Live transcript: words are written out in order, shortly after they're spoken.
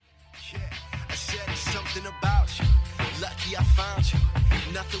something about you. Lucky I found you.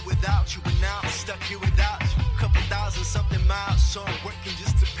 Nothing without you, but now I'm stuck here without you. Couple thousand something miles, so I'm working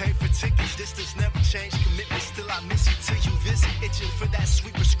just to pay for tickets. Distance never changed, commitment still I miss you till you visit. Itching for that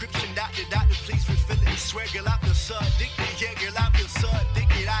sweet prescription, doctor, please refill it. I swear, girl, I feel so addicted. Yeah, girl, I feel so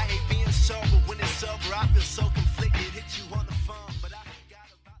addicted. I hate being sober. When it's over, I feel so conflicted. Hit you on the phone, but I forgot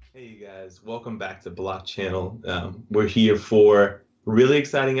about. Hey, you guys, welcome back to BlockChannel. We're here for a really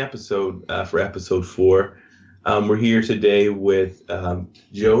exciting episode, for episode 4. We're here today with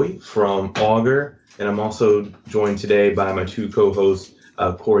Joey from Augur, and I'm also joined today by my two co-hosts,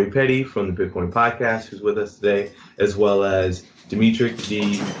 Corey Petty from the Bitcoin Podcast, who's with us today, as well as Dimitri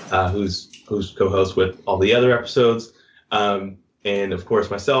D, who's co-host with all the other episodes, and of course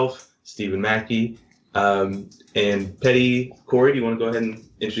myself, Stephen Mackey, and Petty. Corey, do you want to go ahead and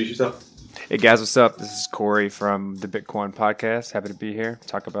introduce yourself? Hey guys, what's up? This is Corey from the Bitcoin Podcast. Happy to be here.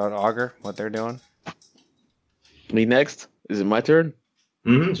 Talk about Augur, what they're doing. Me next? Is it my turn?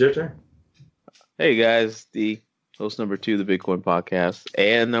 Mm-hmm, it's your turn. Hey guys, the host number 2 of the Bitcoin Podcast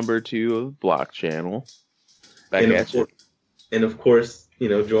and number 2 of BlockChannel. Back at you. And of course,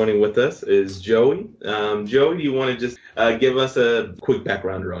 joining with us is Joey. Joey, do you want to just give us a quick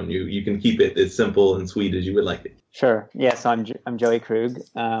backgrounder on you? You can keep it as simple and sweet as you would like it. Sure. Yeah, so I'm Joey Krug,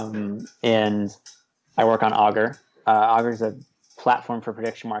 and I work on Augur. Augur is a platform for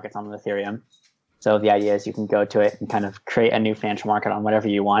prediction markets on Ethereum. So the idea is you can go to it and kind of create a new financial market on whatever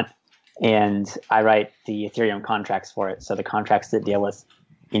you want. And I write the Ethereum contracts for it. So the contracts that deal with,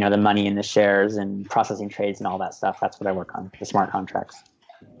 the money and the shares and processing trades and all that stuff, that's what I work on, the smart contracts.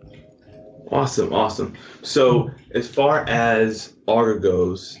 Awesome. So as far as Augur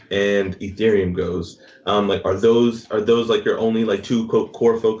goes and Ethereum goes, are those like your only like two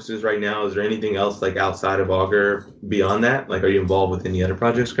core focuses right now? Is there anything else like outside of Augur beyond that? Like, are you involved with any other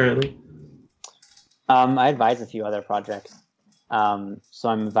projects currently? I advise a few other projects. So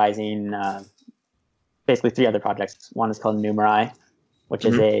I'm advising basically 3 other projects. One is called Numerai, which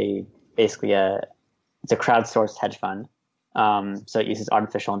is it's a crowdsourced hedge fund. So it uses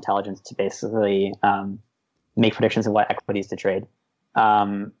artificial intelligence to basically make predictions of what equities to trade.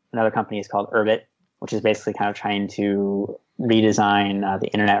 Another company is called Urbit, which is basically kind of trying to redesign the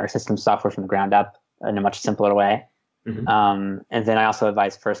internet or system software from the ground up in a much simpler way. And then I also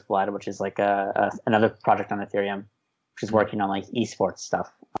advise First Blood, which is like another project on Ethereum, which is working on like esports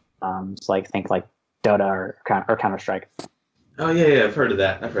stuff. So think like Dota or Counter-Strike. Oh yeah, I've heard of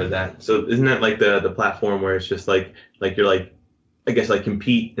that. So isn't that like the platform where it's just like you're like, I guess like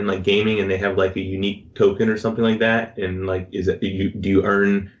compete in like gaming and they have like a unique token or something like that? And like, do you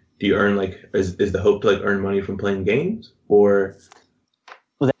earn like, is the hope to like earn money from playing games or?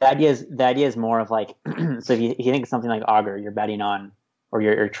 Well, the idea is more of like, so if you think of something like Augur, you're betting on, or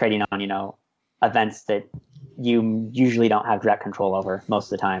you're trading on, events that you usually don't have direct control over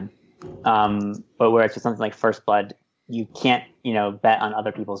most of the time. But whereas with something like First Blood, you can't, bet on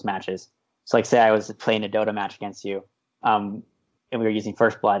other people's matches. So like say I was playing a Dota match against you, and we were using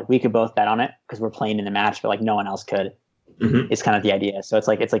First Blood, we could both bet on it because we're playing in the match, but like no one else could. It's kind of the idea. So it's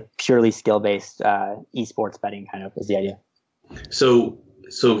like purely skill-based esports betting kind of is the idea. So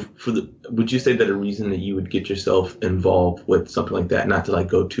would you say that a reason that you would get yourself involved with something like that, not to like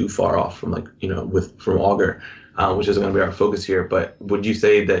go too far off from like, from Augur, which isn't going to be our focus here, but would you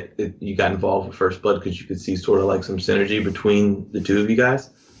say that you got involved with First Blood because you could see sort of like some synergy between the two of you guys?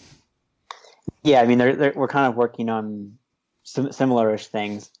 Yeah, I mean, we're kind of working on similar-ish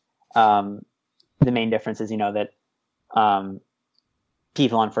things. The main difference is, that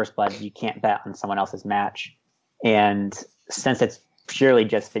people on First Blood, you can't bet on someone else's match. And since it's purely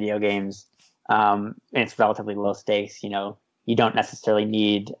just video games, and it's relatively low stakes, you don't necessarily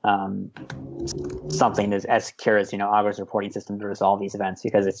need something as secure as Augur's reporting system to resolve these events,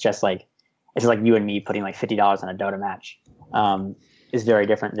 because it's just like you and me putting like $50 on a Dota match is very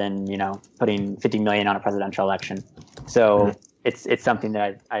different than putting 50 million on a presidential election. So it's something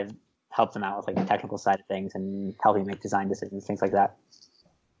that I've helped them out with, like the technical side of things and helping make design decisions, things like that.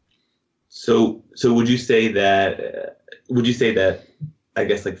 So would you say that I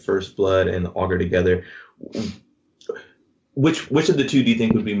guess like First Blood and Augur together, which of the two do you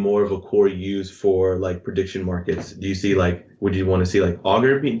think would be more of a core use for like prediction markets? Do you see like, would you want to see like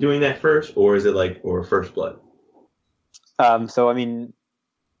Augur doing that first, or is it or First Blood? So I mean,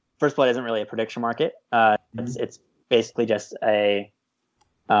 First Blood isn't really a prediction market. It's basically just a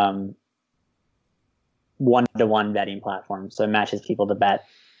one-to-one betting platform. So it matches people to bet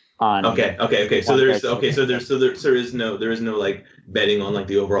on. Okay. So there is no like betting on like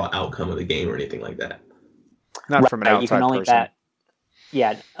the overall outcome of the game or anything like that. Not from an outside person.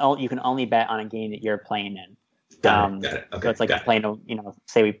 you can only bet on a game that you're playing in. Got it. Okay, so it's like playing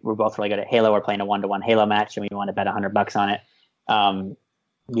say we're both really good at Halo, we're playing a 1-to-1 Halo match and we want to bet $100 on it.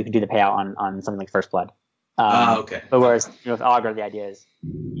 You can do the payout on something like First Blood. Okay. But whereas with Augur, the idea is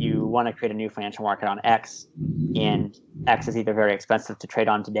you want to create a new financial market on X, and X is either very expensive to trade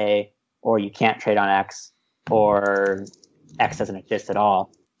on today, or you can't trade on X, or X doesn't exist at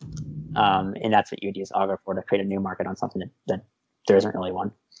all. And that's what you would use Augur for, to create a new market on something that there isn't really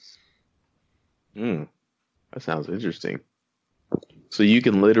one. That sounds interesting. So you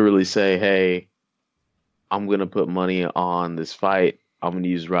can literally say, hey, I'm going to put money on this fight. I'm going to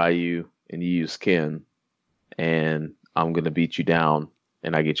use Ryu and you use Ken, and I'm going to beat you down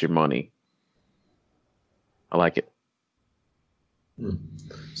and I get your money. I like it.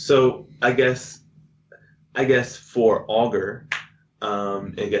 So I guess for Augur,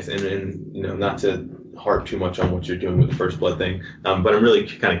 and not to harp too much on what you're doing with the First Blood thing, but I'm really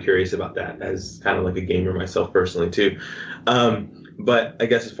kind of curious about that as kind of like a gamer myself personally too. But I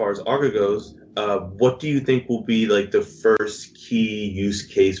guess as far as Augur goes, what do you think will be like the first key use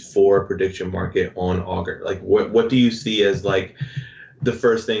case for a prediction market on Augur? Like what do you see as like the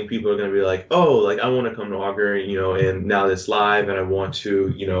first thing people are going to be like, oh, like I want to come to Augur, and now that it's live and I want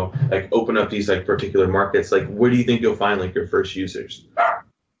to, like open up these like particular markets. Like where do you think you'll find like your first users?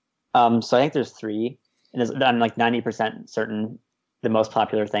 So I think there's three, and I'm like 90% certain the most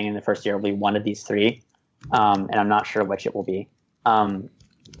popular thing in the first year will be one of these three, and I'm not sure which it will be.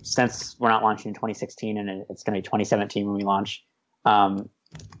 Since we're not launching in 2016 and it's going to be 2017 when we launch,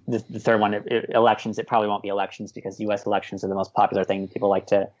 the third one, elections, it probably won't be elections because U.S. elections are the most popular thing people like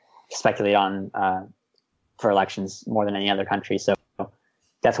to speculate on for elections more than any other country. So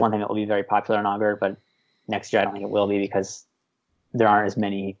that's one thing that will be very popular in Augur, but next year I don't think it will be because there aren't as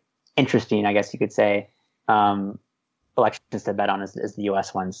many interesting, I guess you could say, elections to bet on as the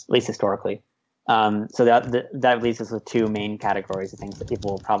U.S. ones, at least historically. So that leaves us with two main categories of things that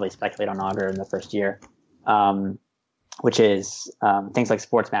people will probably speculate on Augur in the first year, which is things like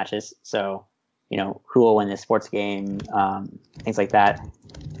sports matches. So, who will win this sports game, things like that.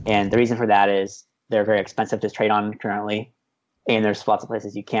 And the reason for that is they're very expensive to trade on currently, and there's lots of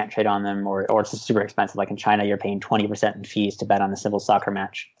places you can't trade on them, or it's just super expensive. Like in China, you're paying 20% in fees to bet on a civil soccer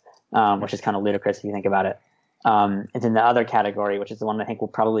match, which is kind of ludicrous if you think about it. And then the other category, which is the one I think will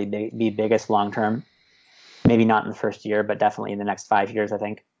probably be biggest long term, maybe not in the first year, but definitely in the next 5 years, I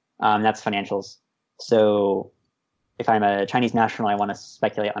think, that's financials. So if I'm a Chinese national, I want to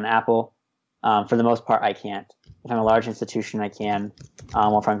speculate on Apple. For the most part, I can't. If I'm a large institution, I can.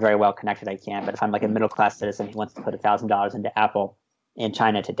 Or if I'm very well connected, I can. But if I'm like a middle class citizen who wants to put $1,000 into Apple in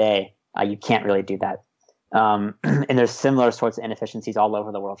China today, you can't really do that. And there's similar sorts of inefficiencies all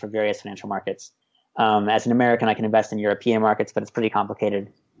over the world for various financial markets. As an American, I can invest in European markets, but it's pretty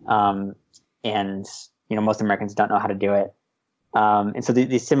complicated. And most Americans don't know how to do it. And so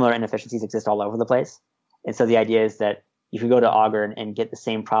these similar inefficiencies exist all over the place. And so the idea is that you can go to Augur and get the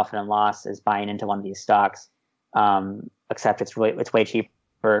same profit and loss as buying into one of these stocks, except it's way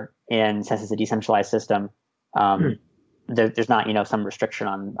cheaper. And since it's a decentralized system, there's not some restriction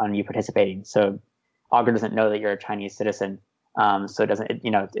on you participating. So Augur doesn't know that you're a Chinese citizen. So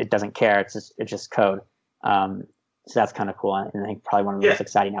it doesn't care. It's just code. So that's kind of cool, and I think probably one of the most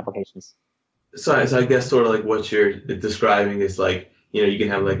exciting applications. So I guess sort of like what you're describing is like, you can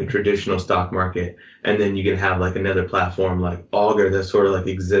have like a traditional stock market, and then you can have like another platform like Augur that sort of like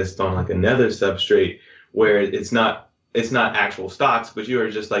exists on like another substrate where it's not actual stocks, but you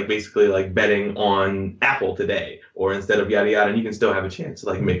are just like basically like betting on Apple today, or instead of yada yada, and you can still have a chance to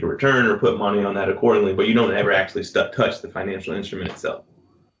like make a return or put money on that accordingly, but you don't ever actually touch the financial instrument itself.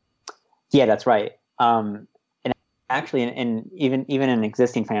 Yeah, that's right. And actually, even in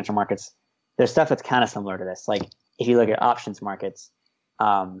existing financial markets, there's stuff that's kind of similar to this. Like if you look at options markets,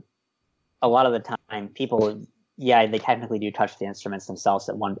 a lot of the time people, they technically do touch the instruments themselves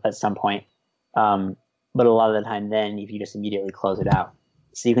at some point. But a lot of the time, then if you just immediately close it out,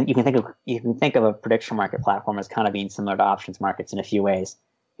 so you can think of a prediction market platform as kind of being similar to options markets in a few ways,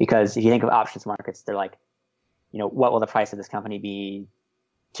 because if you think of options markets, they're like, what will the price of this company be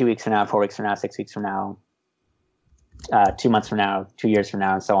 2 weeks from now, 4 weeks from now, 6 weeks from now, 2 months from now, 2 years from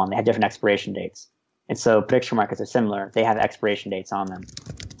now, and so on. They have different expiration dates, and so prediction markets are similar. They have expiration dates on them.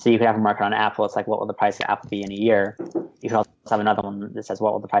 So you could have a market on Apple. It's like, what will the price of Apple be in a year? You could also have another one that says,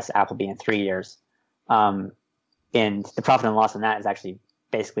 what will the price of Apple be in 3 years? And the profit and loss on that is actually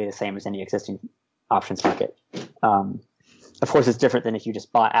basically the same as any existing options market. Of course, it's different than if you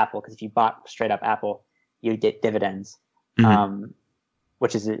just bought Apple, because if you bought straight up Apple, you get dividends,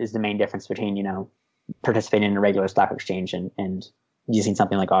 which is the main difference between participating in a regular stock exchange and using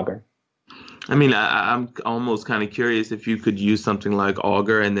something like Augur. I mean, I'm almost kind of curious if you could use something like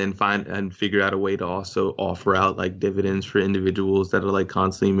Augur and then find and figure out a way to also offer out like dividends for individuals that are like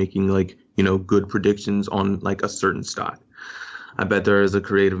constantly making like, good predictions on like a certain stock. I bet there is a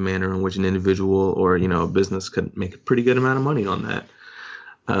creative manner in which an individual or, a business could make a pretty good amount of money on that.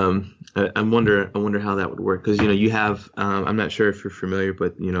 I wonder how that would work because you have I'm not sure if you're familiar,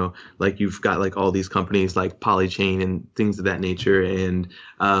 but like you've got like all these companies like Polychain and things of that nature, and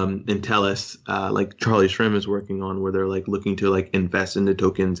Intellis, like Charlie Shrim is working on, where they're like looking to like invest into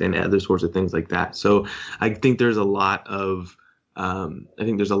tokens and other sorts of things like that. So I think there's a lot of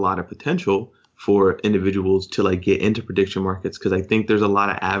potential for individuals to like get into prediction markets, because I think there's a lot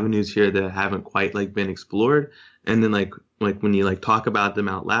of avenues here that haven't quite like been explored. And then like when you like talk about them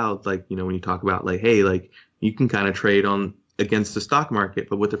out loud, like when you talk about like, hey, like you can kind of trade on against the stock market,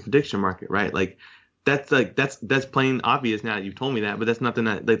 but with the prediction market, right? Like that's plain obvious now that you've told me that, but that's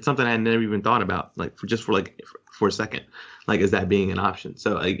something I had never even thought about, like for a second, like as that being an option.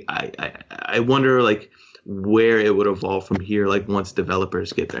 So I wonder like where it would evolve from here, like once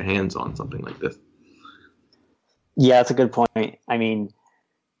developers get their hands on something like this. Yeah, that's a good point. I mean,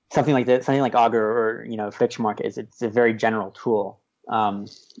 something like Augur or prediction market it's a very general tool.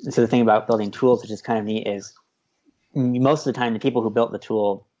 So the thing about building tools, which is kind of neat, is most of the time the people who built the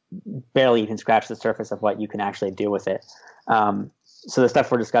tool barely even scratch the surface of what you can actually do with it. So the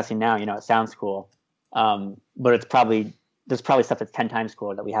stuff we're discussing now, it sounds cool, but there's probably stuff that's 10 times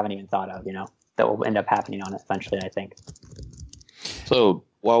cooler that we haven't even thought of, that will end up happening on it eventually, I think. So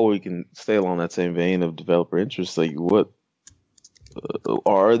while we can stay along that same vein of developer interest, like what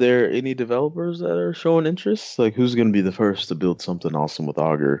are there any developers that are showing interest? Like who's going to be the first to build something awesome with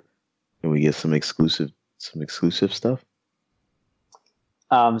Augur? Can we get some exclusive stuff?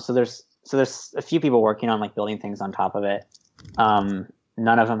 So there's a few people working on like building things on top of it. None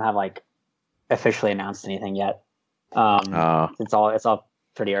of them have like officially announced anything yet. It's all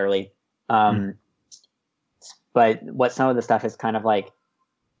pretty early. But what some of the stuff is kind of like,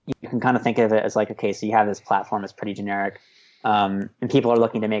 you can kind of think of it as like, okay, so you have this platform that's pretty generic, and people are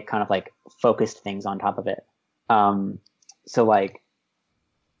looking to make kind of like focused things on top of it. So like,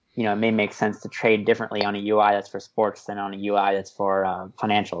 it may make sense to trade differently on a UI that's for sports than on a UI that's for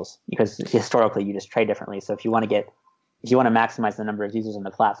financials, because historically you just trade differently. So if you want to maximize the number of users on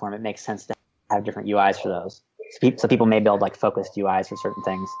the platform, it makes sense to have different UIs for those. So people may build like focused UIs for certain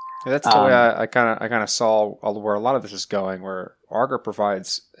things. Yeah, that's the way I kind of saw where a lot of this is going, where Augur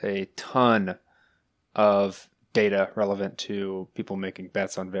provides a ton of data relevant to people making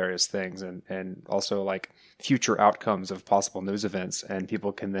bets on various things, and also like future outcomes of possible news events, and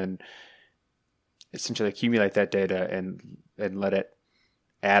people can then essentially accumulate that data and let it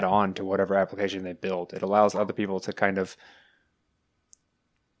add on to whatever application they build. It allows other people to kind of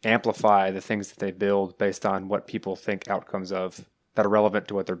amplify the things that they build based on what people think outcomes of that are relevant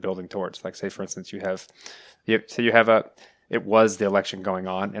to what they're building towards. Like say, for instance, it was the election going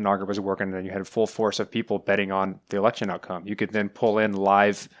on and Augur was working, and then you had a full force of people betting on the election outcome. You could then pull in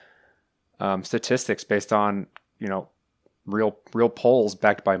live statistics based on, real polls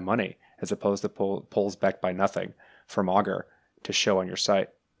backed by money, as opposed to polls backed by nothing from Augur to show on your site,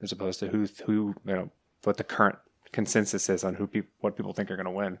 as opposed to who what the current consensus is on what people think are going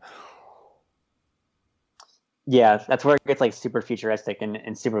to win. Yeah, that's where it gets like super futuristic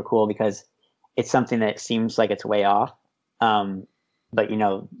and super cool, because it's something that seems like it's way off. But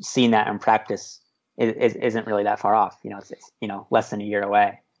seeing that in practice isn't really that far off. It's less than a year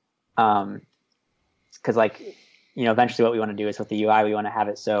away. Because eventually what we want to do is with the UI, we want to have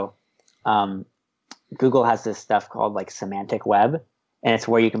it so Google has this stuff called like semantic web, and it's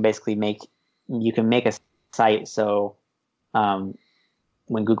where you can basically make a site so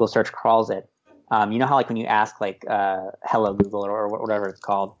when Google search crawls it, how like when you ask like hello Google or whatever it's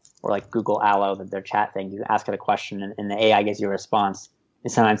called, or like Google Allo, their chat thing, you ask it a question and the AI gives you a response,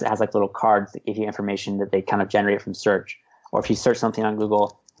 and sometimes it has like little cards that give you information that they kind of generate from search. Or if you search something on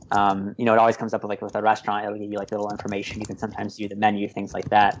Google, it always comes up with a restaurant, it'll give you like little information. You can sometimes view the menu, things like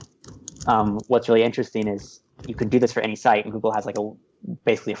that. What's really interesting is you can do this for any site, and Google has like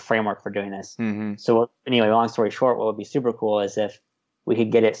basically a framework for doing this. Mm-hmm. So anyway, long story short, what would be super cool is if we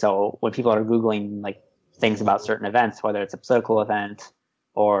could get it so when people are Googling like things about certain events, whether it's a political event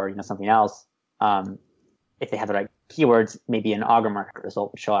or something else, if they have the right keywords, maybe an Augur market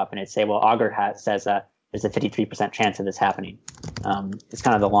result would show up, and it'd say, well, Augur says there's a 53% chance of this happening. It's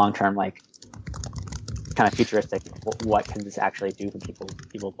kind of the long-term, like, kind of futuristic. What can this actually do for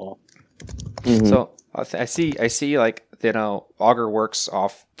people? So I see like, Augur works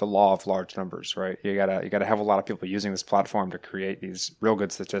off the law of large numbers, right? You gotta have a lot of people using this platform to create these real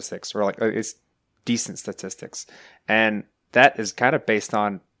good statistics, or like it's decent statistics, and that is kind of based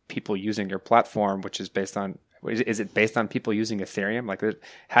on people using your platform, which is based on, is it based on people using Ethereum? Like,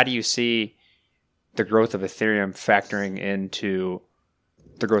 how do you see the growth of Ethereum factoring into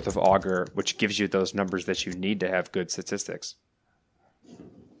the growth of Augur, which gives you those numbers that you need to have good statistics?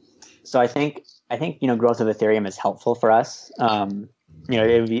 So I think growth of Ethereum is helpful for us.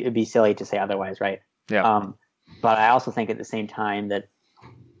 It'd be silly to say otherwise, right? Yeah. But I also think at the same time that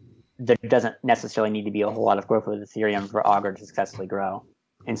there doesn't necessarily need to be a whole lot of growth with Ethereum for Augur to successfully grow.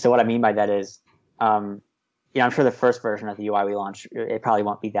 And so what I mean by that is, I'm sure the first version of the UI we launch, it probably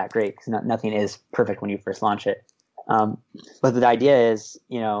won't be that great because nothing is perfect when you first launch it. But the idea is,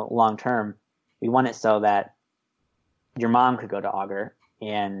 long term, we want it so that your mom could go to Augur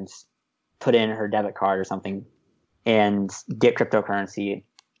and put in her debit card or something and get cryptocurrency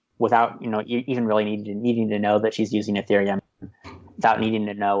without, even really needing to know that she's using Ethereum, without needing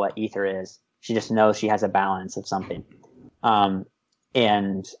to know what Ether is. She just knows she has a balance of something.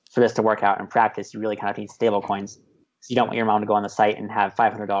 And for this to work out in practice, you really kind of need stable coins. So you don't want your mom to go on the site and have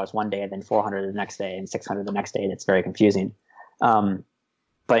 $500 one day and then $400 the next day and $600 the next day. That's very confusing. But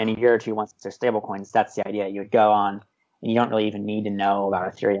in a year or two, once they're stable coins, that's the idea. You would go on and you don't really even need to know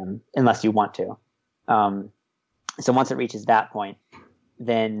about Ethereum unless you want to. So once it reaches that point,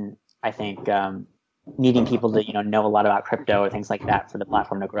 then I think needing people to know a lot about crypto or things like that for the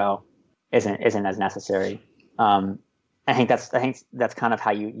platform to grow isn't as necessary. I think that's kind of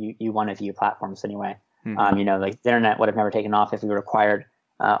how you want to view platforms anyway. Mm-hmm. Like the internet would have never taken off if we required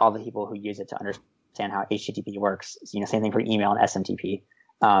all the people who use it to understand how HTTP works. Same thing for email and SMTP.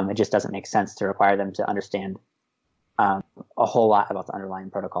 It just doesn't make sense to require them to understand a whole lot about the underlying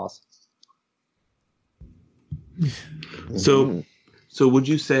protocols. So would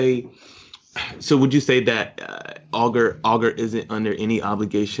you say that Augur isn't under any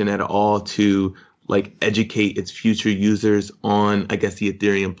obligation at all to like educate its future users on, I guess, the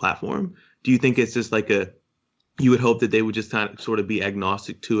Ethereum platform? Do you think it's just like you would hope that they would just kind of sort of be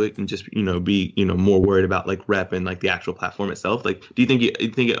agnostic to it and just, be, more worried about like rep and like the actual platform itself? Like, do you think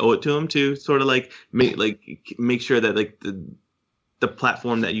you owe it to them to sort of like make sure that like the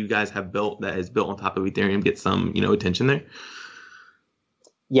platform that you guys have built that is built on top of Ethereum gets some, attention there?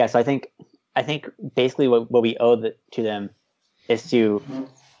 Yes, I think basically what we owe to them is to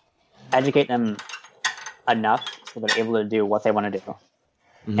educate them enough so they're able to do what they want to do,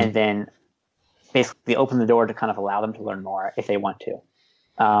 and then basically open the door to kind of allow them to learn more if they want to,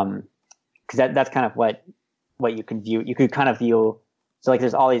 because that's kind of what you can view. You could kind of view, so like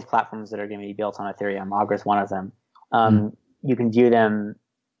there's all these platforms that are going to be built on Ethereum. Augur is one of them. You can view them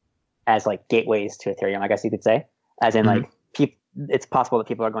as like gateways to Ethereum, I guess you could say, as in like it's possible that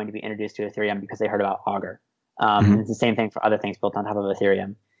people are going to be introduced to Ethereum because they heard about Augur. And it's the same thing for other things built on top of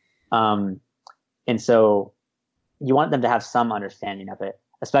Ethereum. And so you want them to have some understanding of it,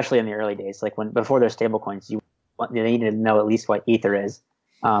 especially in the early days. Like before there's stablecoins, they need to know at least what Ether is.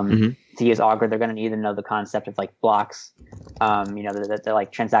 To use Augur, they're going to need to know the concept of like blocks. That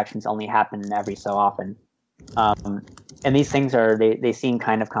like transactions only happen every so often. And these things they seem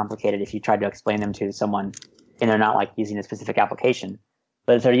kind of complicated if you try to explain them to someone and they're not like using a specific application.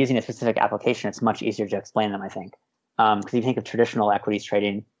 But if they're using a specific application, it's much easier to explain them, I think. Because if you think of traditional equities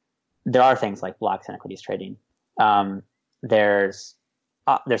trading, there are things like blocks and equities trading. There's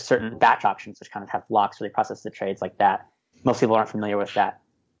certain batch options which kind of have blocks where they process the trades like that. Most people aren't familiar with that,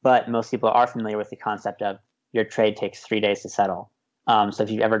 but most people are familiar with the concept of your trade takes 3 days to settle. So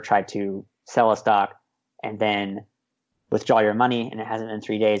if you've ever tried to sell a stock and then withdraw your money and it hasn't been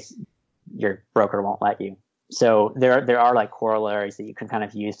 3 days, your broker won't let you. So there are like corollaries that you can kind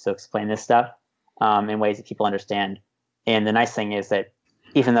of use to explain this stuff in ways that people understand. And the nice thing is that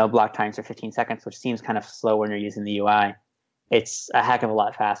even though block times are 15 seconds, which seems kind of slow when you're using the UI, it's a heck of a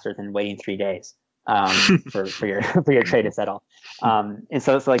lot faster than waiting 3 days for your trade to settle. And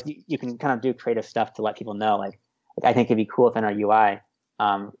so it's like you can kind of do creative stuff to let people know. Like I think it'd be cool if in our UI,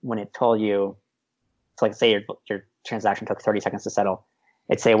 when it told you, so like say your transaction took 30 seconds to settle,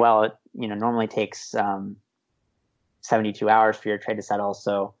 it'd say, well, it normally takes 72 hours for your trade to settle,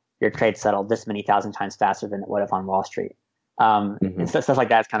 so your trade settled this many thousand times faster than it would have on Wall Street. And stuff like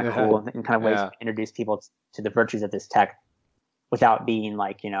that is kind of cool and kind of ways to introduce people to the virtues of this tech without being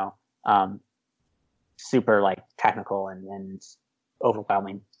like, super like technical and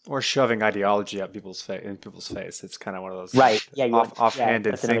overwhelming. Or shoving ideology up in people's face. It's kind of one of those right. Yeah,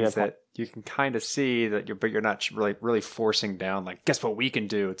 offhanded that's another things point. that you can kind of see that you're not really forcing down, like, guess what we can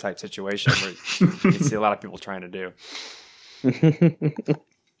do type situation where you see a lot of people trying to do.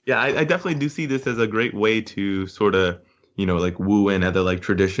 Yeah, I definitely do see this as a great way to sort of, like woo in other like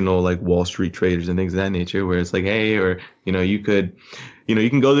traditional like Wall Street traders and things of that nature, where it's like, hey, or, you could, you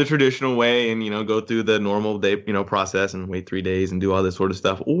can go the traditional way and, go through the normal day, process and wait 3 days and do all this sort of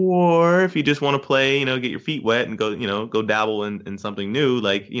stuff. Or if you just want to play, get your feet wet and go dabble in something new,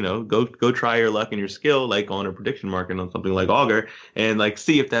 like, go try your luck and your skill, like on a prediction market on something like Augur and like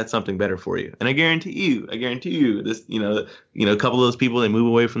see if that's something better for you. And I guarantee you this, a couple of those people, they move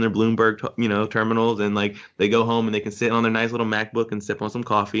away from their Bloomberg, terminals and like they go home and they can sit on their nice little MacBook and sip on some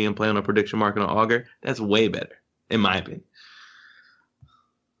coffee and play on a prediction market on Augur. That's way better, in my opinion.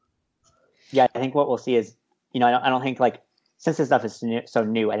 Yeah, I think what we'll see is, I don't think like, since this stuff is so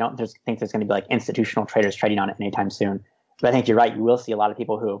new, I don't think there's going to be like institutional traders trading on it anytime soon. But I think you're right. You will see a lot of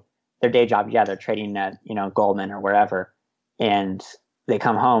people who their day job, they're trading at, Goldman or wherever. And they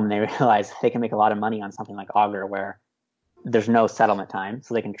come home and they realize they can make a lot of money on something like Augur where there's no settlement time.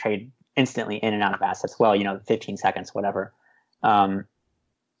 So they can trade instantly in and out of assets. Well, 15 seconds, whatever. And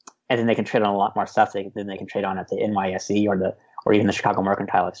then they can trade on a lot more stuff than they can trade on at the NYSE or even the Chicago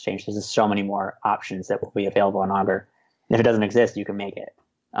Mercantile Exchange. There's just so many more options that will be available on Augur. And if it doesn't exist, you can make it.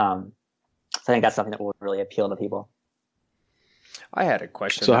 So I think that's something that will really appeal to people. I had a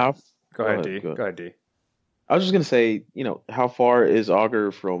question. So Go ahead, D. Go ahead, D. I was just going to say, how far is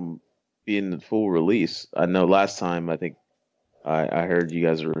Augur from being in full release? I know last time, I think I heard you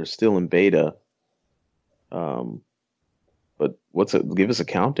guys are still in beta. But give us a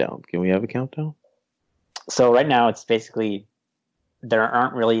countdown. Can we have a countdown? So right now it's basically, there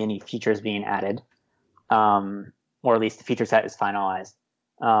aren't really any features being added, or at least the feature set is finalized.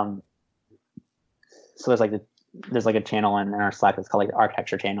 So there's like a channel in our Slack that's called like the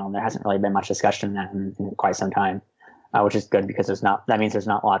architecture channel, and there hasn't really been much discussion in that in quite some time, which is good because that means there's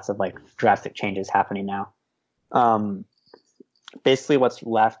not lots of like drastic changes happening now. Basically what's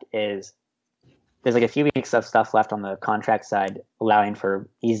left is there's like a few weeks of stuff left on the contract side, allowing for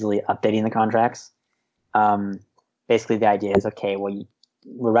easily updating the contracts. Basically the idea is, okay, well,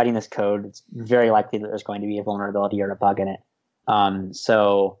 we're writing this code. It's very likely that there's going to be a vulnerability or a bug in it.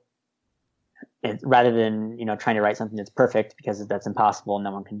 So rather than, trying to write something that's perfect because that's impossible and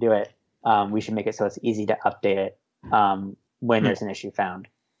no one can do it, we should make it so it's easy to update it when there's an issue found.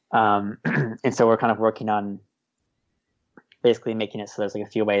 And so we're kind of working on basically making it so there's like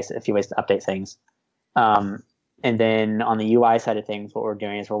a few ways to update things. And then on the UI side of things, what we're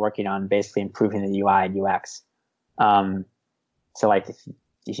doing is we're working on basically improving the UI and UX. So like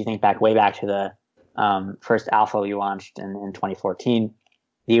if you think way back to the first alpha we launched in 2014,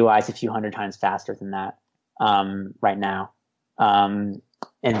 the UI is a few hundred times faster than that right now. And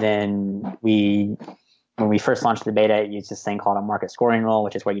then when we first launched the beta, it used this thing called a market scoring rule,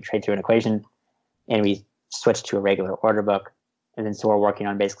 which is where you trade through an equation, and we switched to a regular order book. And then so we're working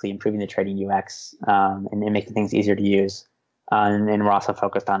on basically improving the trading UX and making things easier to use. And then we're also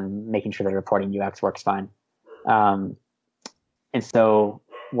focused on making sure the reporting UX works fine. And so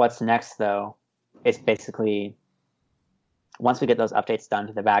what's next, though, is basically once we get those updates done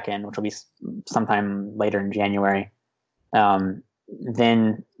to the back end, which will be sometime later in January,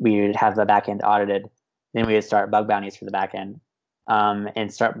 then we would have the back end audited. Then we would start bug bounties for the back end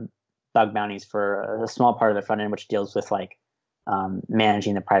and start bug bounties for a small part of the front end, which deals with like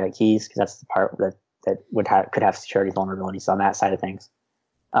managing the private keys, because that's the part that could have security vulnerabilities on that side of things.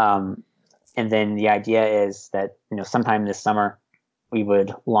 And then the idea is that sometime this summer we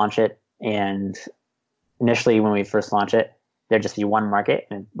would launch it, and initially when we first launch it, there'd just be one market,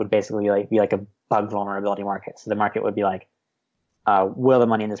 and it would basically be like a bug vulnerability market. So the market would be like, will the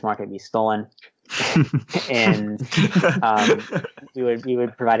money in this market be stolen? And we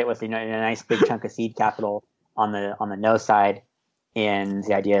would provide it with a nice big chunk of seed capital on the no side. And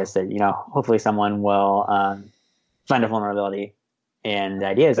the idea is that hopefully someone will find a vulnerability, and the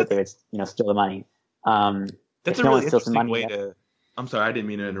idea is that they would steal the money. That's a really interesting way to. I'm sorry, I didn't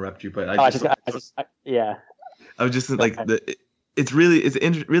mean to interrupt you, but yeah. I was just like it's a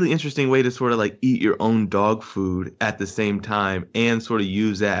really interesting way to sort of like eat your own dog food at the same time and sort of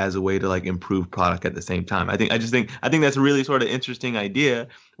use that as a way to like improve product at the same time. I think that's a really sort of interesting idea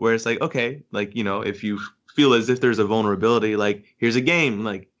where it's like, okay, like, if you feel as if there's a vulnerability, like here's a game,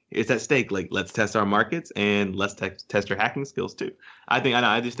 like it's at stake, like let's test our markets and let's test your hacking skills too. I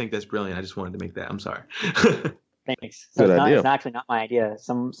just think that's brilliant. I just wanted to make that. I'm sorry. Thanks. So it's actually not my idea.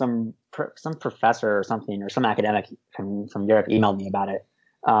 Some professor or something, or some academic from Europe emailed me about it.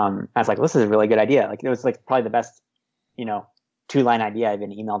 I was like, this is a really good idea. Like it was like probably the best, 2-line idea I've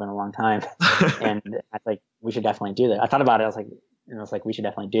been emailed in a long time. And I was like, we should definitely do that. I thought about it. I was like, we should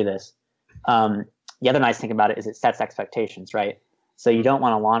definitely do this. The other nice thing about it is it sets expectations, right? So you don't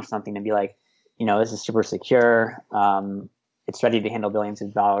want to launch something and be like, this is super secure. It's ready to handle billions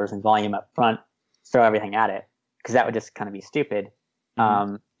of dollars in volume up front, throw everything at it, because that would just kind of be stupid.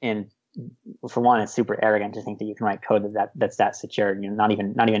 And for one, it's super arrogant to think that you can write code that's that secure. Not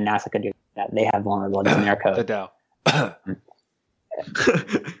even NASA could do that. They have vulnerabilities in their code. The Dow.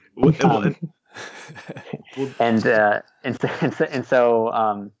 And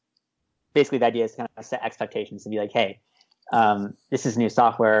so basically the idea is kind of set expectations and be like, hey, this is new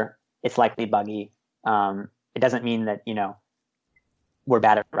software. It's likely buggy. It doesn't mean that we're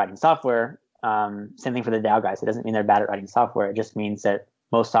bad at writing software. Same thing for the DAO guys. It doesn't mean they're bad at writing software. It just means that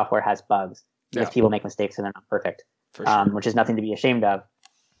most software has bugs because people make mistakes and they're not perfect, which is nothing to be ashamed of.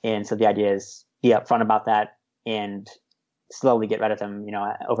 And so the idea is be upfront about that and slowly get rid of them,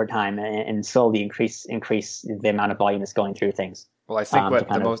 over time, and slowly increase the amount of volume that's going through things. Well, I think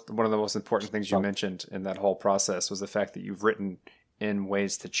one of the most important things you mentioned in that whole process was the fact that you've written in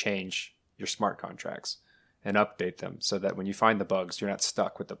ways to change your smart contracts and update them so that when you find the bugs, you're not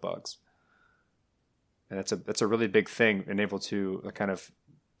stuck with the bugs. And that's a really big thing, and able to kind of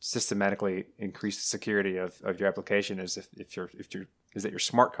systematically increase the security of your application is is that your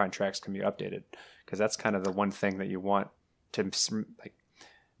smart contracts can be updated, because that's kind of the one thing that you want to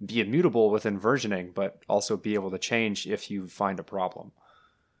be immutable within versioning, but also be able to change if you find a problem.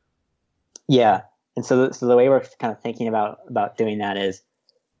 Yeah, and so the way we're kind of thinking about doing that is,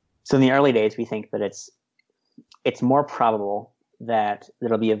 so in the early days we think that it's more probable that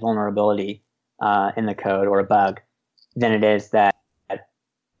there'll be a vulnerability in the code or a bug than it is that,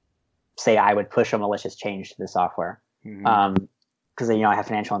 say, I would push a malicious change to the software. Because I have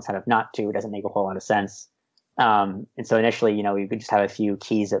financial incentive not to. It doesn't make a whole lot of sense. And so initially, we could just have a few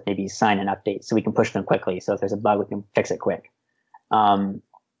keys that maybe sign an update so we can push them quickly. So if there's a bug, we can fix it quick. And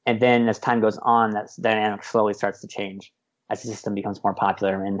then as time goes on, that dynamic slowly starts to change as the system becomes more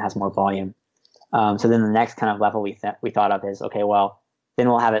popular and has more volume. So then the next kind of level we thought of is, okay, well, then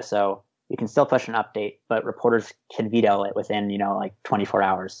we'll have it so we can still push an update, but reporters can veto it within, 24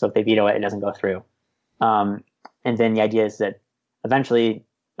 hours. So if they veto it, it doesn't go through. And then the idea is that eventually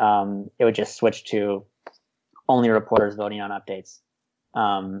it would just switch to only reporters voting on updates.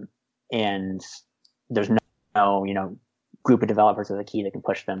 And there's no group of developers with a key that can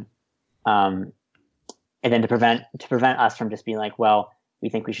push them. And then to prevent us from just being like, well, we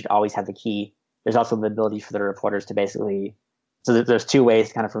think we should always have the key, there's also the ability for the reporters to basically, so there's two ways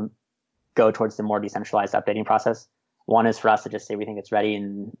to kind of go towards the more decentralized updating process. One is for us to just say we think it's ready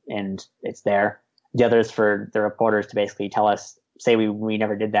and it's there. The other is for the reporters to basically tell us, say we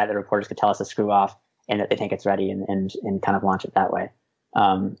never did that, the reporters could tell us to screw off and that they think it's ready and kind of launch it that way.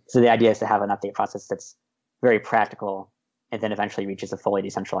 So the idea is to have an update process that's very practical and then eventually reaches a fully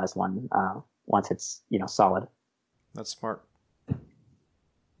decentralized one once it's solid. That's smart.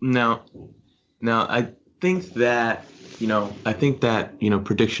 Now I think that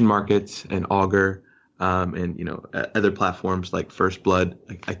prediction markets and Augur and other platforms like First Blood,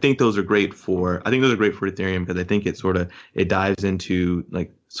 I think those are great for Ethereum, because I think it dives into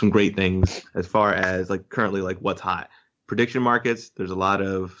some great things as far as currently what's hot. Prediction markets, there's a lot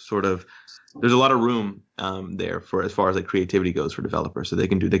of room there for as far as creativity goes for developers, so they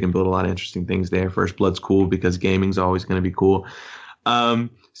can build a lot of interesting things there. First Blood's cool because gaming's always going to be cool.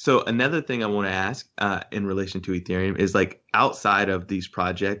 So another thing I want to ask in relation to Ethereum is outside of these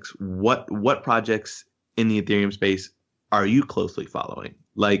projects, what projects in the Ethereum space are you closely following?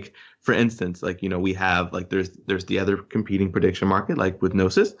 For instance, we have there's the other competing prediction market with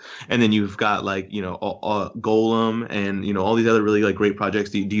Gnosis, and then you've got Golem and all these other really great projects.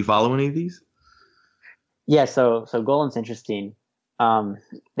 Do you follow any of these? Yeah, so Golem's interesting. The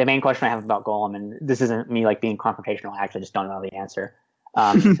main question I have about Golem, and this isn't me being confrontational, I actually just don't know the answer.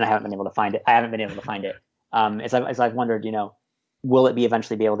 And I haven't been able to find it. As I've wondered, will it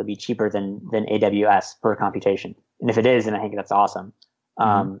eventually be able to be cheaper than AWS per computation? And if it is, then I think that's awesome.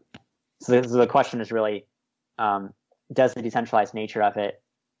 So the question is really, does the decentralized nature of it,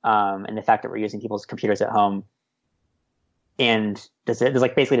 and the fact that we're using people's computers at home, and does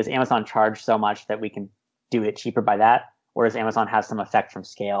Amazon charge so much that we can do it cheaper by that? Or does Amazon have some effect from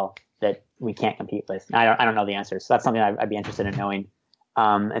scale that we can't compete with? I don't know the answer. So that's something I'd be interested in knowing.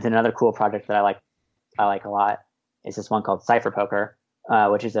 And then another cool project that I like a lot is this one called Cypher Poker,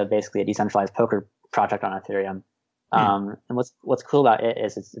 which is basically a decentralized poker project on Ethereum. And what's cool about it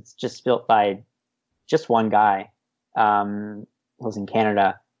is it's just built by just one guy, was in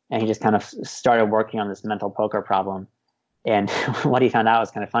Canada, and he just kind of started working on this mental poker problem. And what he found out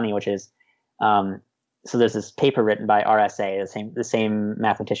was kind of funny, which is, so there's this paper written by RSA, the same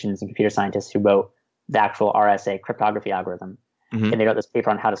mathematicians and computer scientists who wrote the actual RSA cryptography algorithm. Mm-hmm. And they wrote this paper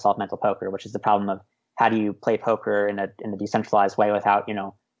on how to solve mental poker, which is the problem of how do you play poker in a decentralized way without,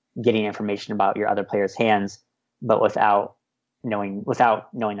 getting information about your other players' hands, but without knowing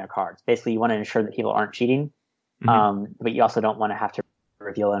their cards. Basically, you want to ensure that people aren't cheating, but you also don't want to have to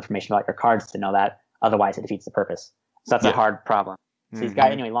reveal information about your cards to know that. Otherwise, it defeats the purpose. So that's a hard problem. So these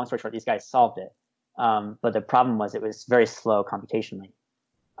guys, anyway, long story short, these guys solved it. But the problem was it was very slow computationally.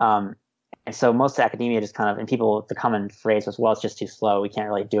 And so most of academia just kind of, and people, the common phrase was, well, it's just too slow. We can't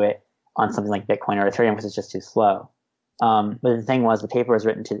really do it on something like Bitcoin or Ethereum because it's just too slow. But the thing was, the paper was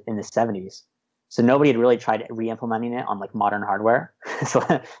written in the 70s. So nobody had really tried re-implementing it on like modern hardware. so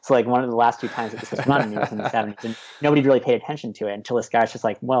like one of the last two times that this was run was in the 70s, and nobody really paid attention to it until this guy's just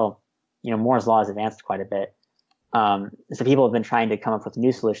like, well, Moore's law has advanced quite a bit. So people have been trying to come up with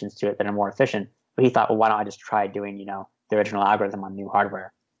new solutions to it that are more efficient. But he thought, well, why don't I just try doing, the original algorithm on new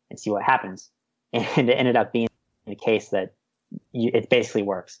hardware and see what happens? And it ended up being the case that it basically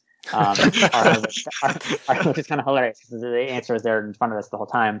works. Which is kind of hilarious because the answer is there in front of us the whole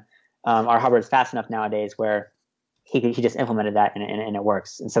time. Our hardware is fast enough nowadays where he just implemented that and it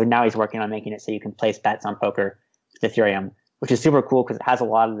works. And so now he's working on making it so you can place bets on poker with Ethereum, which is super cool because it has a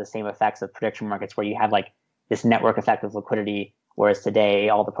lot of the same effects of prediction markets where you have like this network effect of liquidity, whereas today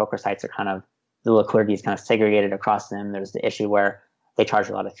all the poker sites are kind of, the liquidity is kind of segregated across them. There's the issue where they charge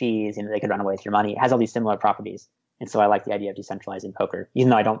a lot of fees and they could run away with your money. It has all these similar properties. And so I like the idea of decentralizing poker,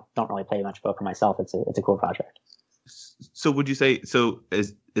 even though I don't really play much poker myself. It's a cool project. So would you say,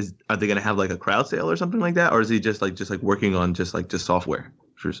 are they going to have like a crowd sale or something like that? Or is he just like working on just software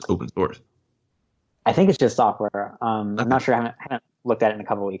for open source? I think it's just software. I'm not sure. I haven't looked at it in a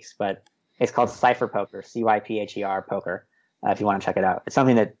couple of weeks, but it's called Cypher Poker, CYPHER Poker. If you want to check it out, it's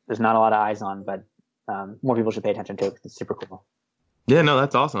something that there's not a lot of eyes on, but more people should pay attention to it because it's super cool. Yeah, no,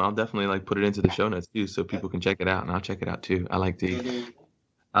 that's awesome. I'll definitely put it into the show notes too, so people can check it out, and I'll check it out too. I like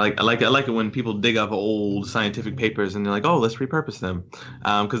it when people dig up old scientific papers and they're like, oh, let's repurpose them,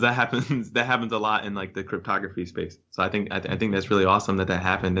 because that happens a lot in like the cryptography space. So I think that's really awesome that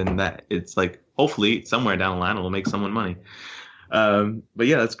happened, and that it's like hopefully somewhere down the line it'll make someone money. But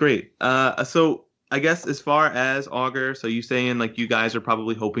yeah, that's great. So I guess as far as Augur, so you saying like you guys are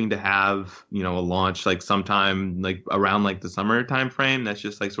probably hoping to have, a launch like sometime like around like the summer time frame. That's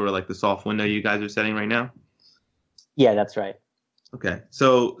just like sort of like the soft window you guys are setting right now. Yeah, that's right. Okay.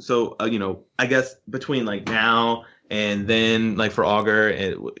 So I guess between like now and then like for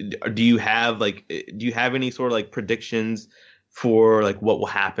Augur, do you have any sort of like predictions for like what will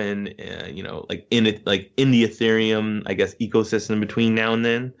happen, like in the Ethereum, I guess, ecosystem between now and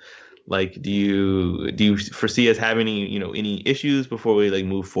then? Like, do you foresee us having any issues before we like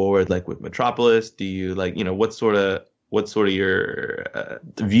move forward, like with Metropolis? Do you like, what's sort of your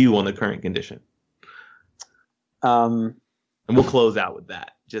view on the current condition? And we'll close out with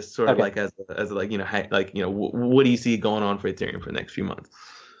that, just sort of like as like, what do you see going on for Ethereum for the next few months?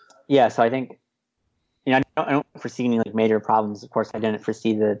 Yeah. So I think, I don't foresee any like major problems. Of course, I didn't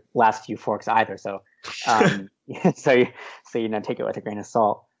foresee the last few forks either. So, so take it with a grain of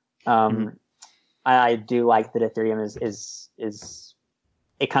salt. I do like that Ethereum is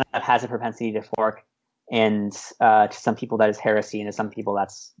it kind of has a propensity to fork, and to some people that is heresy, and to some people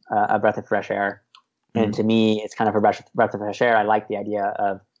that's a breath of fresh air. And to me, it's kind of a breath of fresh air. I like the idea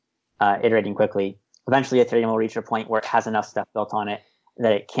of iterating quickly. Eventually, Ethereum will reach a point where it has enough stuff built on it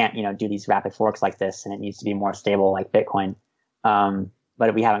that it can't, do these rapid forks like this, and it needs to be more stable like Bitcoin.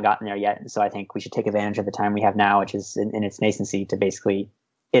 But we haven't gotten there yet, so I think we should take advantage of the time we have now, which is in its nascency, to basically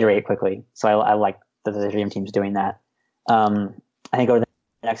iterate quickly. So I like that the Ethereum team's doing that. I think over the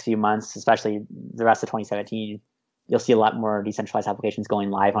next few months, especially the rest of 2017, you'll see a lot more decentralized applications going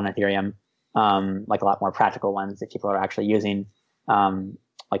live on Ethereum, like a lot more practical ones that people are actually using,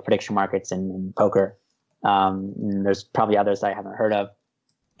 like prediction markets and poker. And there's probably others that I haven't heard of.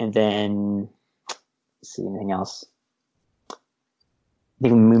 And then, let's see, anything else? I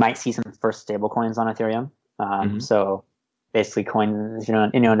think we might see some first stable coins on Ethereum. So basically, coin, if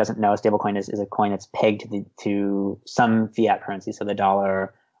anyone doesn't know, stablecoin is a coin that's pegged to some fiat currency, so the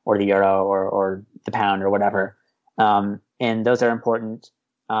dollar or the euro or the pound or whatever. And those are important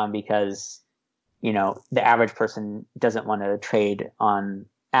because the average person doesn't want to trade on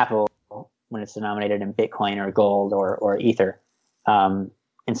Apple when it's denominated in Bitcoin or gold or Ether.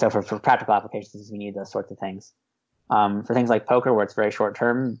 And so for practical applications, we need those sorts of things. For things like poker, where it's very short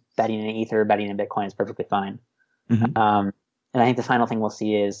term, betting in Ether, betting in Bitcoin is perfectly fine. I think the final thing we'll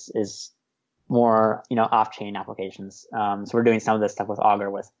see is more, off-chain applications. So we're doing some of this stuff with Augur,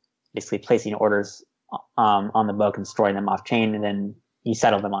 with basically placing orders on the book and storing them off-chain, and then you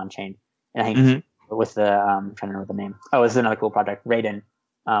settle them on-chain. And I think with the I'm trying to remember the name. Oh, this is another cool project, Raiden,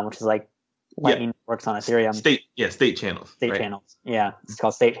 which is like Lightning works on Ethereum. State channels. State channels. Yeah, it's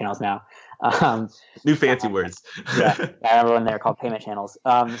called state channels now. New fancy words. Yeah, I remember when they were called payment channels.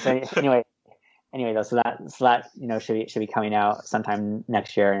 So anyway, though, so that should be coming out sometime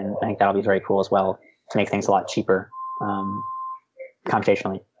next year, and I think that'll be very cool as well to make things a lot cheaper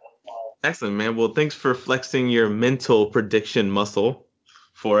computationally. Excellent, man. Well, thanks for flexing your mental prediction muscle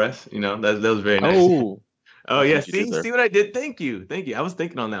for us. That was very nice. Oh yeah. See what I did? Thank you. I was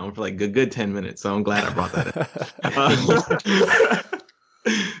thinking on that one for like a good 10 minutes, so I'm glad I brought that up.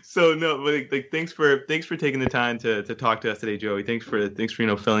 So no, but like, thanks for taking the time to talk to us today, Joey. Thanks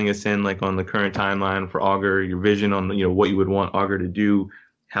for filling us in like on the current timeline for Augur, your vision on what you would want Augur to do,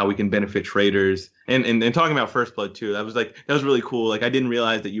 how we can benefit traders, and talking about First Blood too. That was really cool. Like I didn't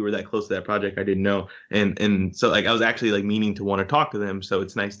realize that you were that close to that project. I didn't know, and so like I was actually like meaning to want to talk to them. So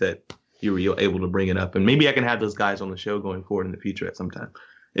it's nice that you were able to bring it up, and maybe I can have those guys on the show going forward in the future at some time.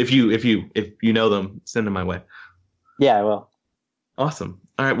 If you know them, send them my way. Yeah, I will. Awesome.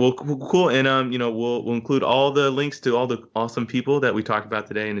 All right. Well, cool. And we'll include all the links to all the awesome people that we talked about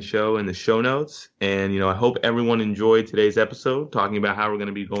today in the show in the show notes. And I hope everyone enjoyed today's episode, talking about how we're going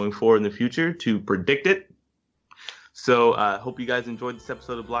to be going forward in the future to predict it. So hope you guys enjoyed this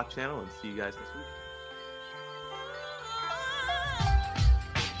episode of BlockChannel, and see you guys next week.